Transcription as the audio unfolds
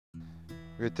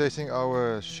We're tasting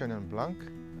our Chenin Blanc.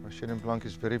 Our Chenin Blanc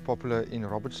is very popular in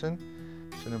Robertson.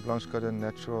 Chenin Blanc's got a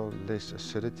natural less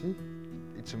acidity.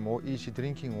 It's a more easy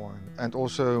drinking wine and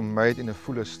also made in a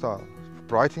fuller style.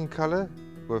 Bright in color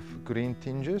with green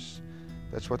tinges.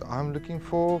 That's what I'm looking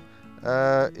for.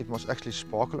 It must actually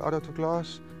sparkle out of the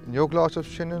glass. In your glass of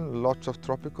Chenin, lots of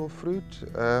tropical fruit.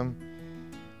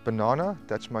 Banana,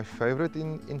 that's my favorite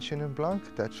in Chenin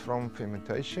Blanc. That's from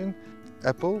fermentation.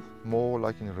 Apple, more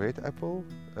like in red apple.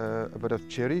 A bit of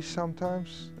cherry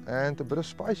sometimes, and a bit of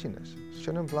spiciness.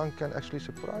 Chenin Blanc can actually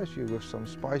surprise you with some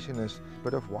spiciness, a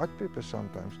bit of white pepper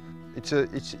sometimes.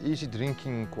 It's easy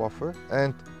drinking coiffer,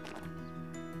 and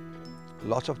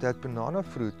lots of that banana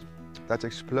fruit that's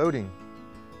exploding.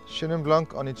 Chenin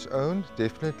Blanc on its own,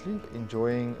 definitely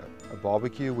enjoying a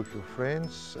barbecue with your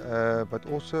friends, but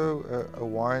also a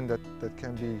wine that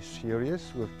can be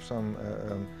serious with some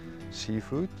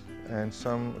seafood and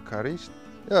some curries.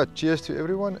 Yeah, cheers to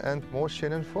everyone and more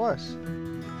Chenin for us.